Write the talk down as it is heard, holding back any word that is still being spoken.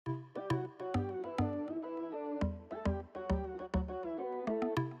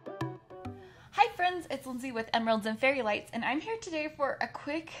Hi friends, it's Lindsay with Emeralds and Fairy Lights, and I'm here today for a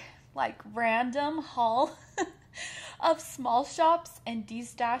quick, random haul of small shops and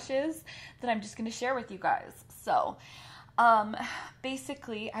D-stashes that I'm just going to share with you guys. So,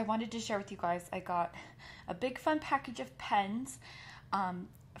 basically, I wanted to share with you guys, I got a big fun package of pens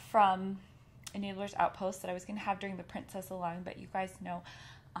from Enabler's Outpost that I was going to have during the Princess Along, but you guys know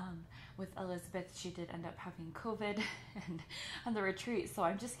with Elizabeth, she did end up having COVID and on the retreat, so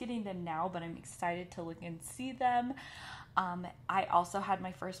I'm just getting them now, but I'm excited to look and see them. I also had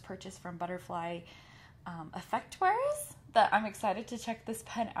my first purchase from Butterfly Effectwares that I'm excited to check this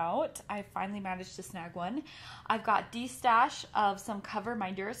pen out. I finally managed to snag one. I've got D-stash of some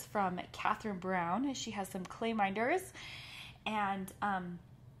Coverminders from Catherine Brown. She has some clay minders, and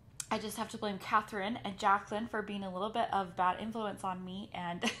I just have to blame Catherine and Jacqueline for being a little bit of bad influence on me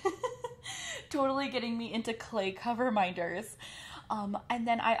and totally getting me into clay Coverminders. And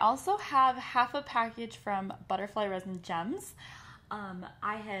then I also have half a package from Butterfly Resin Gems.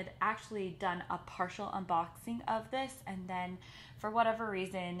 I had actually done a partial unboxing of this, and then for whatever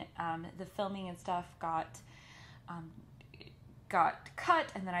reason, the filming and stuff got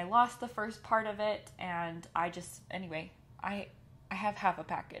cut, and then I lost the first part of it, and anyway, I have half a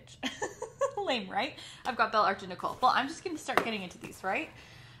package. Lame, right? I've got Belle, Arch, and Nicole. Well, I'm just going to start getting into these, right?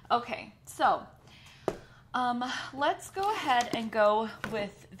 Okay, so let's go ahead and go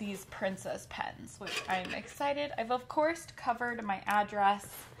with these princess pens, which I'm excited. I've, of course, covered my address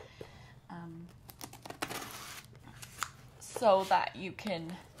so that you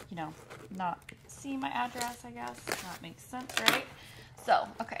can, not see my address, I guess. That makes sense, right? So,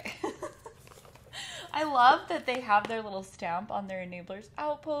 okay. I love that they have their little stamp on their Enabler's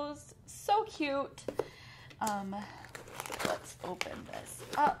Outpost. So cute. Let's open this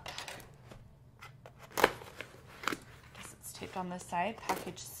up. Guess it's taped on this side,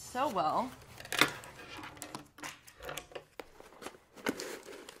 packaged so well.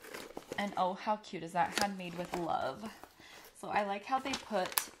 And oh, how cute is that? Handmade with love. So I like how they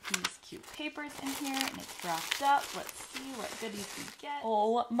put these cute papers in here, and it's wrapped up. Let's see what goodies we get.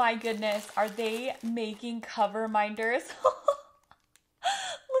 Oh my goodness, are they making Coverminders?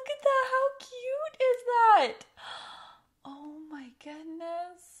 Look at that, how cute is that? Oh my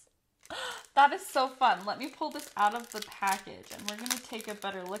goodness. That is so fun. Let me pull this out of the package and we're gonna take a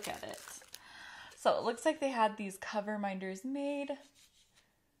better look at it. So it looks like they had these Coverminders made.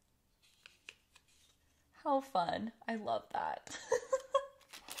 How fun. I love that.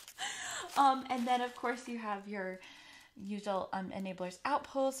 And then of course you have your usual Enabler's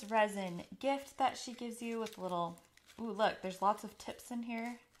Outpost resin gift that she gives you with little, ooh, look, there's lots of tips in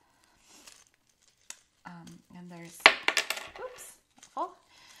here. And there's, oops, oh.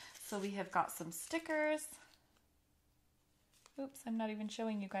 So we have got some stickers. Oops, I'm not even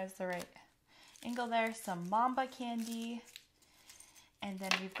showing you guys the right angle there. Some Mamba candy. And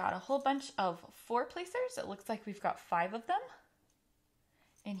then we've got a whole bunch of 4 placers. It looks like we've got 5 of them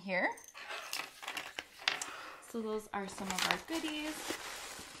in here. So those are some of our goodies.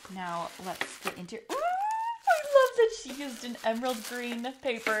 Now let's get into, ooh, I love that she used an emerald green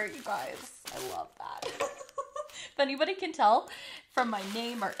paper, you guys. I love that. If anybody can tell from my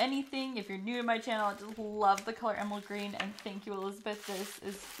name or anything, if you're new to my channel, I just love the color emerald green. And thank you, Elizabeth. This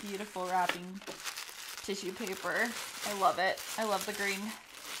is beautiful wrapping tissue paper. I love it. I love the green.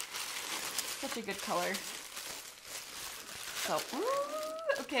 Such a good color. So,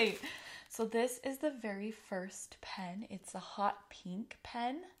 ooh, okay. So this is the very first pen. It's a hot pink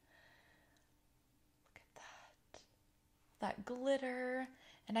pen. Look at that. That glitter.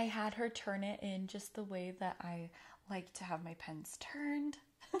 And I had her turn it in just the way that I like to have my pens turned.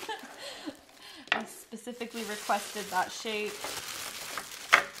 I specifically requested that shape.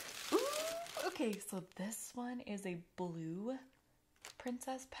 Ooh, okay, so this one is a blue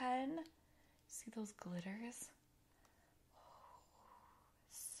princess pen. See those glitters?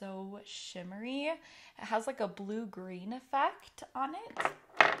 So shimmery. It has like a blue-green effect on it.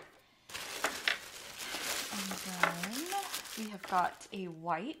 And then we have got a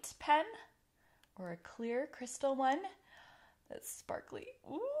white pen, or a clear crystal one that's sparkly.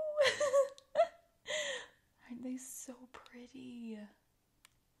 Ooh! Aren't they so pretty?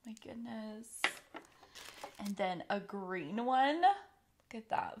 My goodness. And then a green one. Look at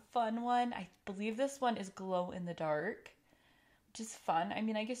that fun one. I believe this one is glow in the dark, which is fun. I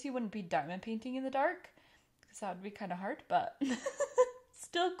mean, I guess you wouldn't be diamond painting in the dark because that would be kind of hard, but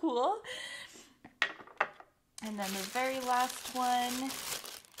still cool. And then the very last one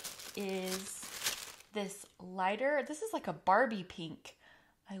is this lighter. This is like a Barbie pink.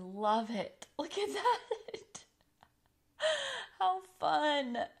 I love it. Look at that. How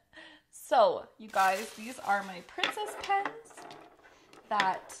fun. So, you guys, these are my princess pens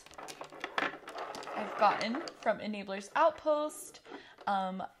that I've gotten from Enablers Outpost.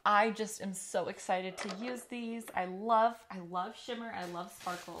 I just am so excited to use these. I love shimmer, I love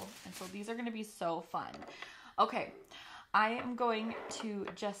sparkle, and so these are going to be so fun. Okay, I am going to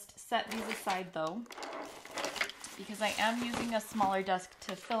just set these aside though, because I am using a smaller desk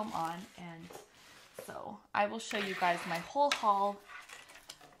to film on, and so I will show you guys my whole haul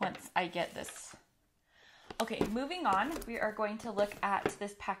once I get this. Okay, moving on, we are going to look at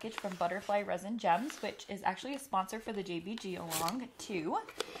this package from Butterfly Resin Gems, which is actually a sponsor for the JBG along too.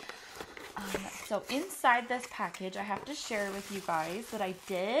 So inside this package, I have to share with you guys that I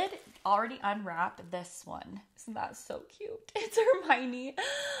did already unwrap this one. Isn't that so cute? It's Hermione.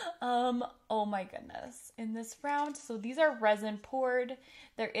 Oh my goodness. In this round, so these are resin poured.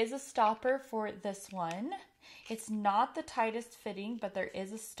 There is a stopper for this one. It's not the tightest fitting, but there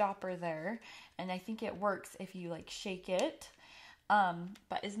is a stopper there. And I think it works if you like shake it.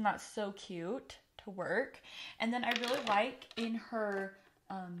 But isn't that so cute to work? And then I really like in her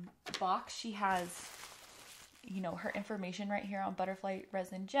box, she has, you know, her information right here on Butterfly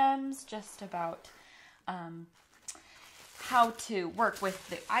Resin Gems, just about how to work with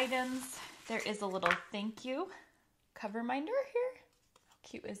the items. There is a little thank you Coverminder here. How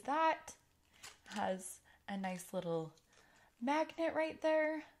cute is that? Has a nice little magnet right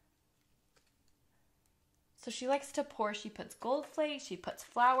there. So she likes to pour. She puts gold flakes, she puts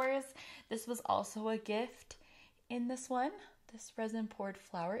flowers. This was also a gift in this one, this resin poured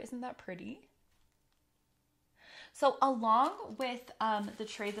flower. Isn't that pretty? So along with the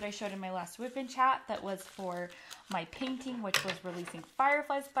tray that I showed in my last whip and chat that was for my painting, which was Releasing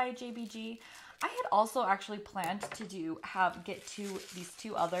Fireflies by JBG, I had also actually planned to get these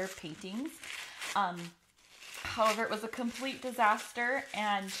two other paintings. However, it was a complete disaster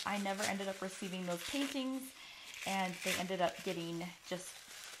and I never ended up receiving those paintings, and they ended up getting just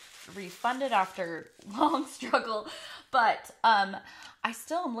refunded after long struggle. But I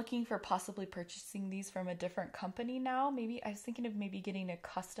still am looking for possibly purchasing these from a different company now. Maybe I was thinking of maybe getting a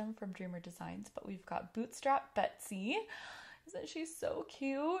custom from Dreamer Designs, but we've got Bootstrap Betsy. Isn't she so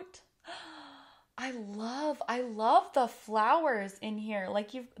cute? I love the flowers in here.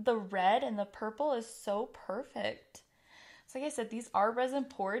 Like the red and the purple is so perfect. So like I said, these are resin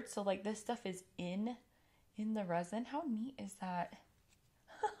poured, so like this stuff is in the resin. How neat is that?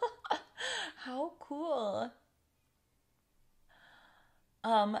 How cool.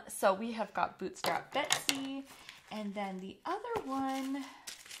 So we have got Bootstrap Betsy, and then the other one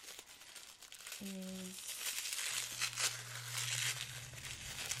is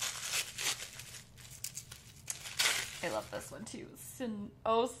I love this one too.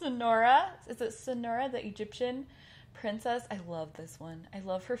 Sonora. Is it Sonora, the Egyptian princess? I love this one. I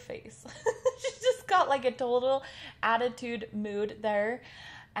love her face. She's just got like a total attitude mood there.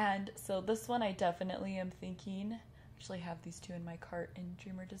 And so this one I definitely am thinking. Actually have these two in my cart in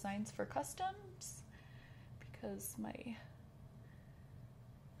Dreamer Designs for customs because my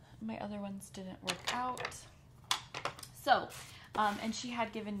other ones didn't work out. So, and she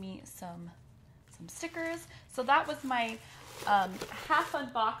had given me some stickers. So that was my half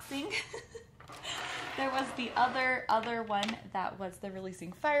unboxing. There was the other one that was the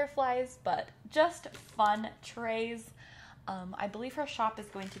Releasing Fireflies, but just fun trays. I believe her shop is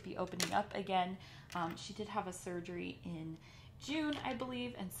going to be opening up again. She did have a surgery in June, I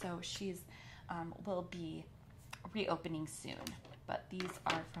believe, and so she's will be reopening soon. But these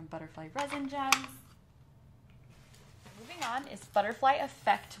are from Butterfly Resin Gems. Moving on is Butterfly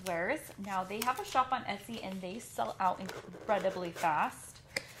Effect Wares. Now they have a shop on Etsy and they sell out incredibly fast.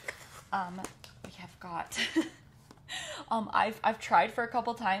 We have got I've tried for a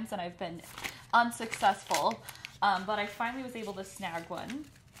couple times and I've been unsuccessful, but I finally was able to snag one.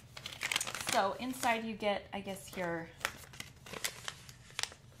 So inside you get, I guess, your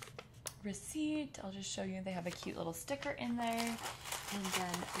receipt. I'll just show you. They have a cute little sticker in there. And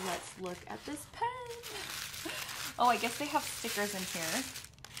then let's look at this pen. Oh, I guess they have stickers in here.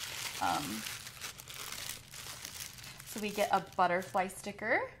 So we get a butterfly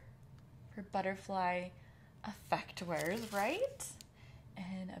sticker for Butterfly Effect Wares, right?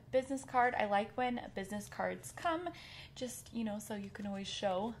 And a business card. I like when business cards come, just, you know, so you can always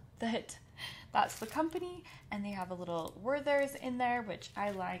show that that's the company. And they have a little Werther's in there, which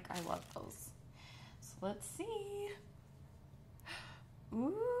I like. I love those. So let's see.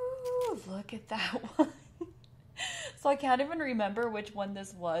 Ooh, look at that one. So I can't even remember which one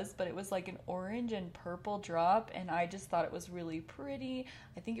this was, but it was like an orange and purple drop, and I just thought it was really pretty.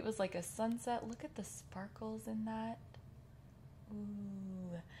 I think it was like a sunset. Look at the sparkles in that.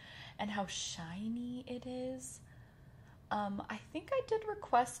 Ooh. and how shiny it is. I think I did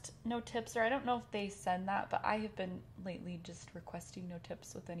request no tips, or I don't know if they send that, but I have been lately just requesting no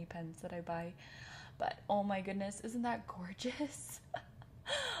tips with any pens that I buy. But oh my goodness, isn't that gorgeous?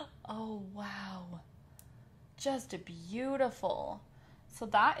 Oh wow, just beautiful. So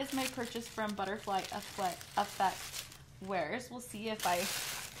that is my purchase from Butterfly Effect Wares. We'll see if I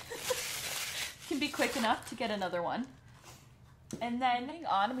can be quick enough to get another one. And then moving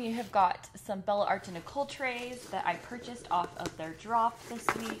on, we have got some Bella Art & Nicole trays that I purchased off of their drop this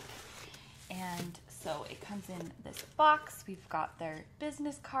week. And so it comes in this box. We've got their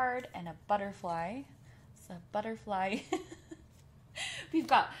business card and a butterfly. It's a butterfly. We've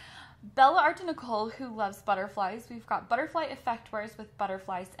got Bella Art & Nicole, who loves butterflies. We've got Butterfly Effect Wares with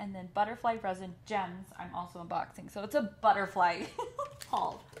butterflies, and then Butterfly Resin Gems I'm also unboxing. So it's a butterfly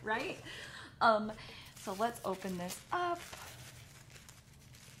haul, right? So let's open this up.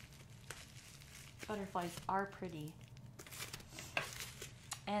 Butterflies are pretty.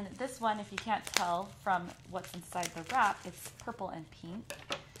 And this one, if you can't tell from what's inside the wrap, it's purple and pink,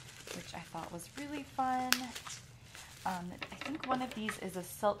 which I thought was really fun. I think one of these is a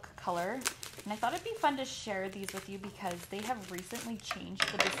silk color, and I thought it'd be fun to share these with you because they have recently changed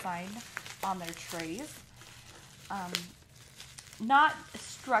the design on their trays. Not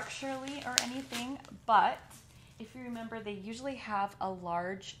structurally or anything, but if you remember, they usually have a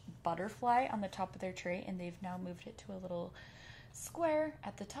large butterfly on the top of their tray, and they've now moved it to a little square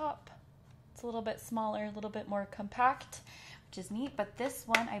at the top. It's a little bit smaller, a little bit more compact, which is neat. But this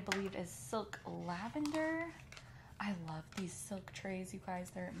one, I believe, is silk lavender. I love these silk trays, you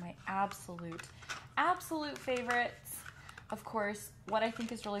guys. They're my absolute favorites. Of course, what I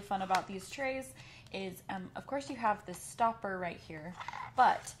think is really fun about these trays is, of course, you have this stopper right here,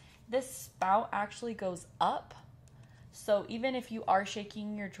 but this spout actually goes up. So even if you are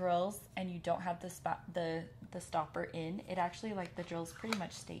shaking your drills and you don't have the stopper in, it actually, like, the drills pretty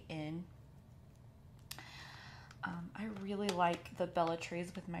much stay in. I really like the Bella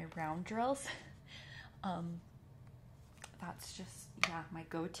trays with my round drills. That's just, yeah, my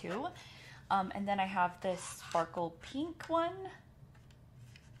go-to. And then I have this sparkle pink one.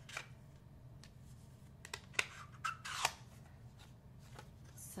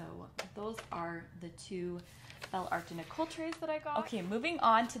 So those are the two Bella Art & Nicole trays that I got. Okay, moving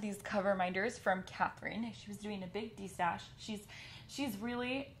on to these Coverminders from Catherine. She was doing a big destash. She's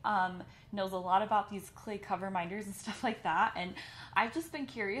really knows a lot about these clay Coverminders and stuff like that, and I've just been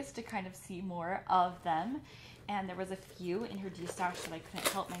curious to kind of see more of them. And there was a few in her destash that I couldn't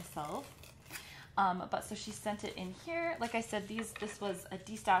help myself. But so she sent it in here. Like I said, this was a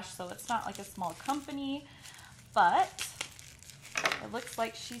destash, so it's not like a small company, but it looks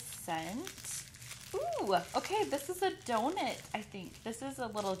like she sent, ooh, okay, this is a donut, I think. This is a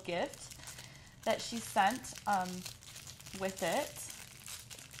little gift that she sent with it.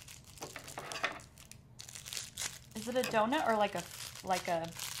 Is it a donut or like a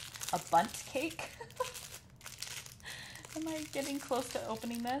bundt cake? Am I getting close to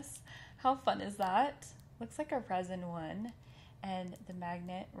opening this? How fun is that? Looks like a resin one. And the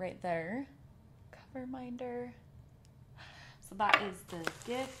magnet right there. Coverminder. So that is the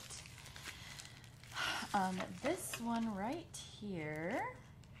gift. This one right here.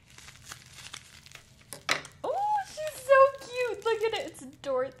 Oh, she's so cute. Look at it. It's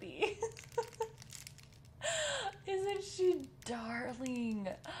Dorothy. Isn't she darling?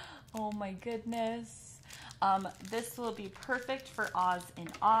 Oh my goodness. This will be perfect for Oz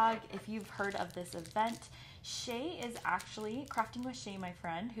and Og. If you've heard of this event, Shay is actually, Crafting with Shay, my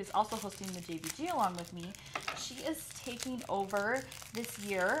friend, who's also hosting the JVG along with me, she is taking over this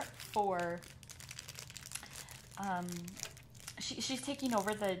year for, she's taking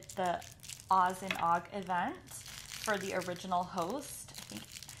over the Oz and Og event for the original host, I think.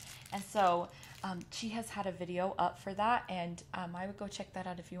 And so she has had a video up for that, and I would go check that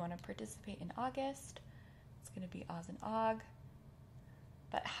out if you want to participate in August. Going to be Oz and Og.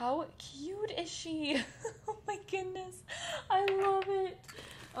 But how cute is she? Oh my goodness. I love it.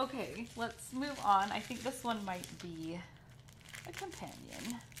 Okay, let's move on. I think this one might be a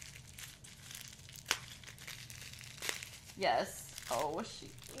companion. Yes. Oh,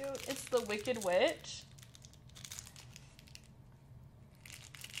 she's cute. It's the Wicked Witch.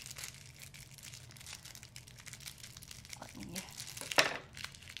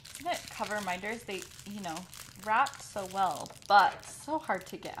 Isn't it Coverminders? They, you know, wrapped so well, but so hard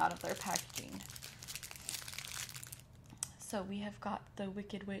to get out of their packaging. So we have got the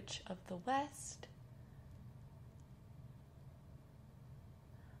Wicked Witch of the West.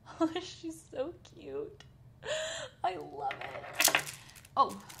 Oh, she's so cute. I love it.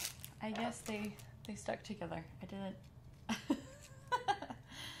 Oh, I guess they stuck together. I didn't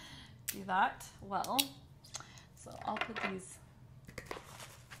do that well. So I'll put these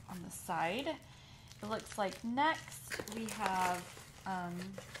on the side. It looks like next we have,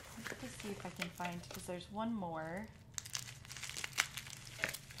 let's see if I can find, because there's one more.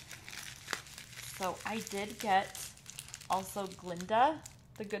 So I did get also Glinda,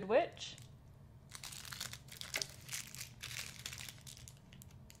 the Good Witch.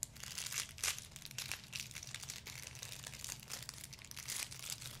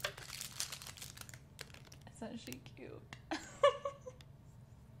 Isn't she cute? I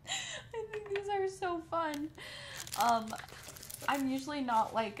think these are so fun. I'm usually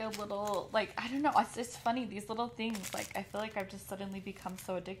not like a little, like, I don't know, it's just funny, these little things, like, I feel like I've just suddenly become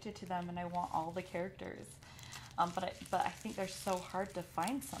so addicted to them and I want all the characters. But I think they're so hard to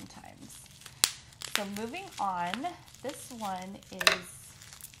find sometimes. So moving on, this one is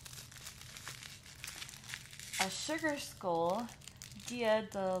a Sugar Skull, Dia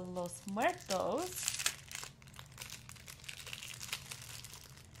de los Muertos.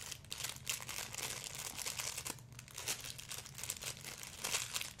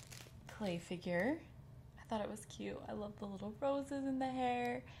 Clay figure. I thought it was cute. I love the little roses in the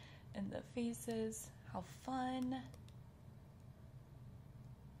hair and the faces. How fun.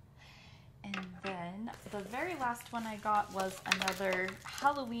 And then the very last one I got was another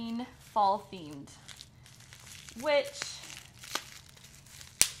Halloween fall themed witch.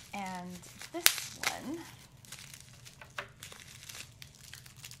 And this one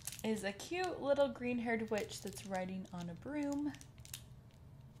is a cute little green haired witch that's riding on a broom.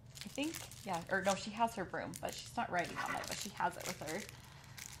 I think, yeah, or no, she has her broom, but she's not riding on it, but she has it with her.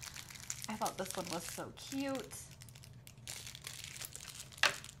 I thought this one was so cute.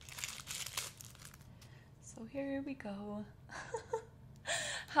 So here we go.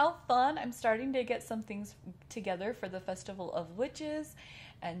 How fun. I'm starting to get some things together for the Festival of Witches.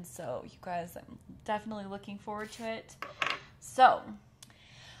 And so you guys, I'm definitely looking forward to it. So,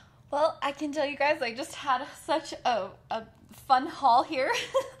 well, I can tell you guys, I just had such a fun haul here.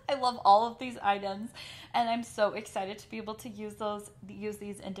 I love all of these items, and I'm so excited to be able to use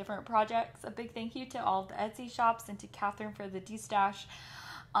these in different projects. A big thank you to all of the Etsy shops and to Catherine for the D-Stash.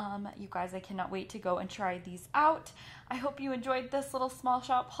 You guys, I cannot wait to go and try these out. I hope you enjoyed this little small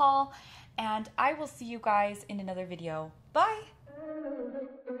shop haul, and I will see you guys in another video. Bye!